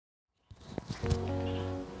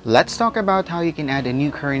Let's talk about how you can add a new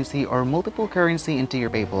currency or multiple currency into your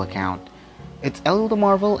PayPal account. It's Elio the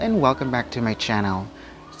Marvel and welcome back to my channel.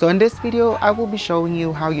 So in this video, I will be showing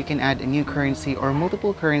you how you can add a new currency or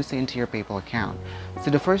multiple currency into your PayPal account. So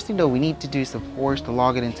the first thing that we need to do is of course to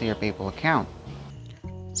log it into your PayPal account.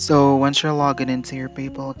 So once you're logged into your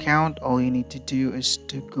PayPal account, all you need to do is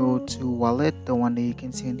to go to Wallet, the one that you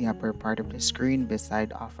can see in the upper part of the screen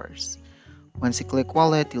beside Offers. Once you click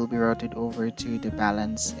Wallet, you'll be routed over to the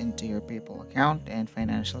balance into your PayPal account and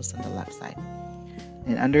financials on the left side.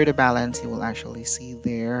 And under the balance, you will actually see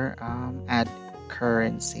there add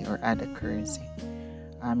currency or add a currency.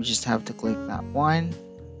 You just have to click that one,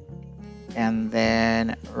 and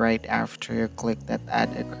then right after you click that add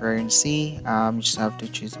a currency, you just have to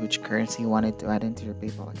choose which currency you wanted to add into your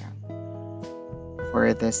PayPal account.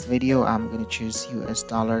 For this video, I'm going to choose US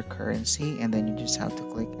dollar currency, and then you just have to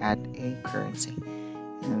click add a currency,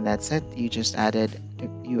 and that's it. You just added the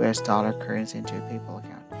US dollar currency into your PayPal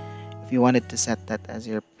account. If you wanted to set that as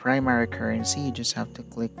your primary currency, you just have to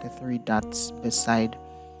click the three dots beside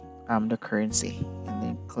the currency, and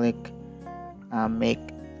then click make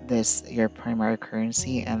this your primary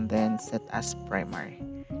currency, and then set as primary.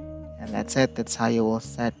 And that's it. That's how you will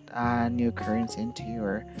set a new currency into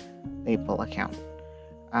your PayPal account.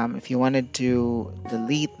 If you wanted to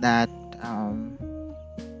delete that,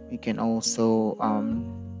 you can also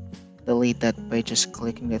delete that by just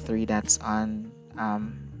clicking the three dots on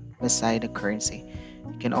beside the currency.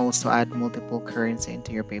 You can also add multiple currency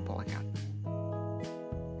into your PayPal account.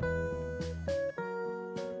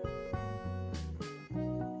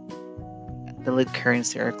 Delete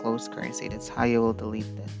currency or close currency. That's how you will delete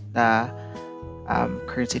the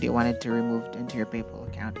currency that you wanted to remove into your PayPal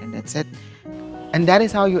account, and that's it. And that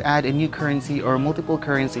is how you add a new currency or multiple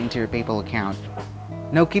currency into your PayPal account.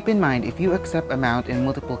 Now keep in mind, if you accept amount in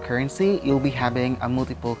multiple currency, you'll be having a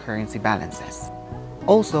multiple currency balances.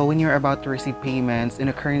 Also, when you're about to receive payments in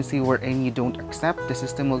a currency wherein you don't accept, the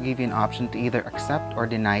system will give you an option to either accept or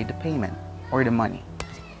deny the payment or the money.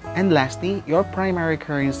 And lastly, your primary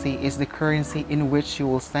currency is the currency in which you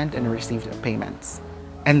will send and receive the payments.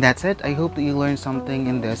 And that's it. I hope that you learned something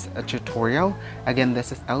in this tutorial. Again,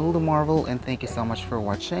 this is Elio the Marvel, and thank you so much for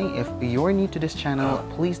watching. If you're new to this channel,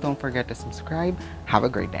 please don't forget to subscribe. Have a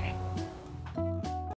great day.